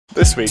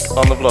This week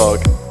on the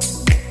vlog.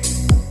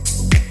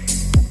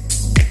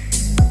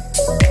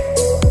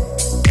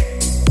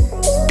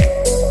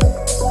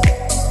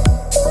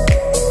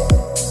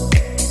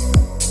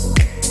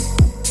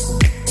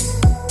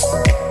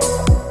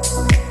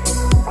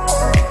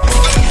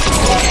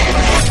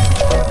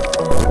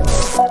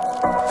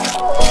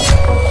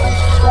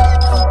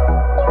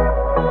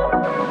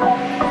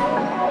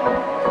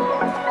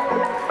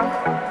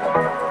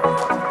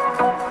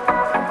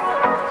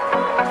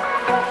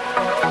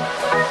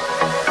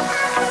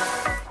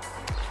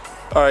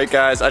 Alright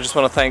guys, I just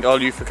want to thank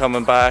all you for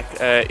coming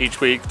back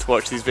each week to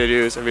watch these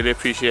videos. I really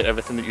appreciate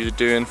everything that you're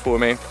doing for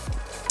me.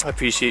 I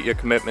appreciate your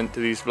commitment to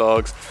these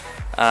vlogs,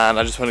 and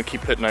I just want to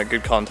keep putting out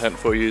good content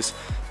for you.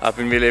 I've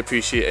been really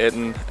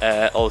appreciating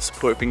all the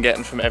support I've been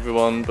getting from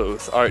everyone,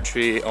 both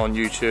Archery on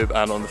YouTube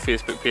and on the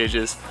Facebook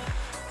pages.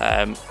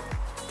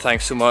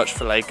 Thanks so much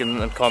for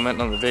liking and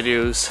commenting on the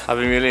videos. I've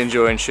been really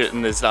enjoying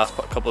shooting these last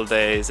couple of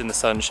days in the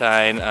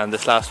sunshine, and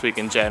this last week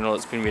in general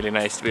it's been really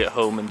nice to be at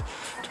home and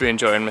to be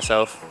enjoying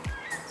myself.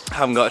 I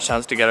haven't got a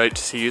chance to get out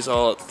to see you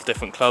all at the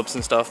different clubs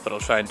and stuff, but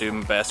I'll try and do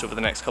my best over the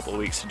next couple of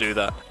weeks to do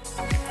that.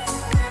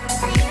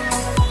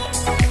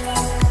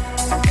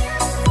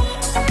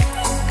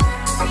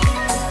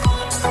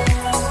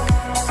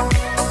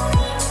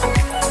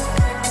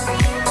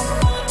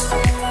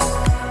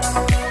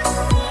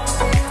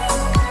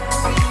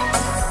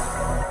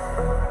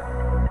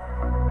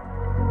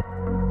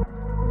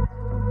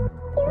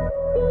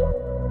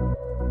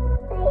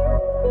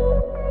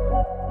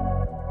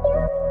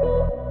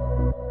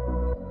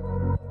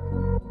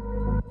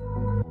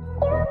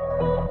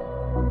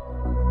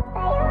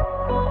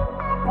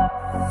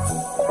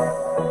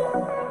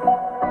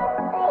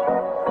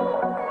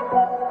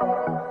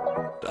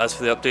 As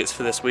for the updates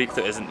for this week,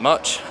 there isn't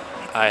much.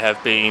 I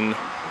have been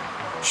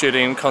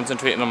shooting,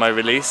 concentrating on my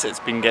release. It's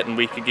been getting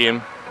weak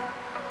again,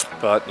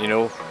 but you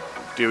know,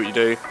 do what you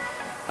do.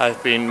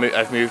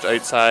 I've moved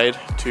outside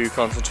to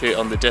concentrate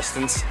on the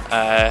distance,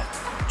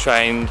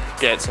 try and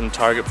get some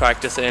target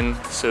practice in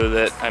so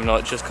that I'm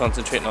not just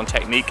concentrating on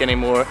technique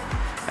anymore.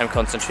 I'm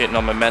concentrating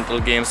on my mental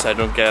game so I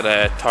don't get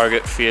a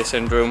target fear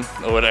syndrome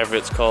or whatever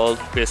it's called,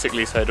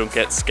 basically, so I don't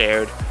get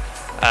scared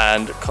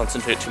and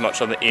concentrate too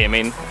much on the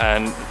aiming,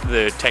 and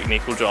the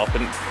technique will drop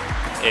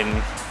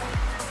in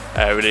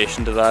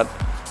relation to that.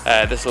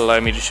 This will allow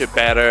me to shoot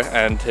better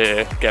and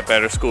to get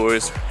better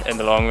scores in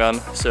the long run,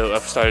 so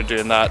I've started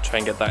doing that, try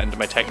and get that into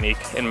my technique,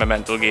 in my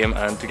mental game,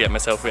 and to get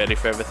myself ready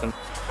for everything.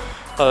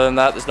 Other than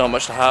that, there's not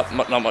much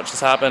has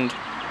happened.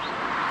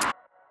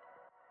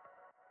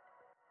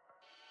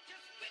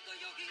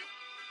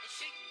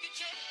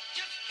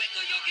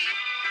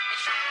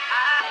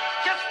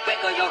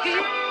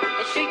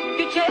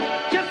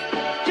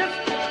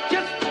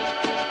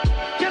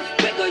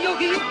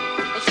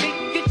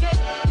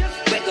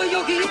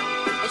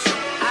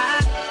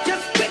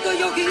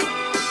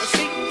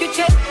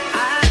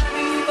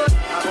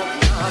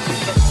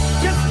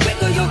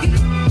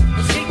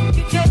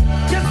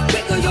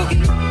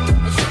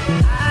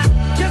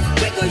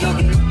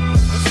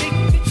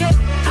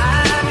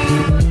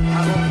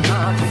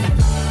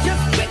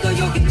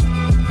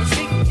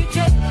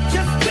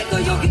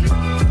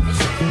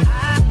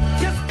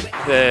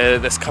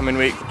 This coming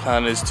week the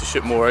plan is to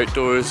shoot more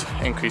outdoors,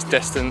 increase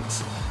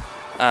distance,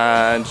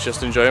 and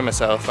just enjoy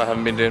myself. I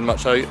haven't been doing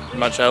much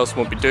else,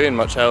 won't be doing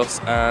much else,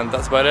 and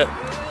that's about it.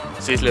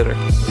 See you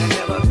later.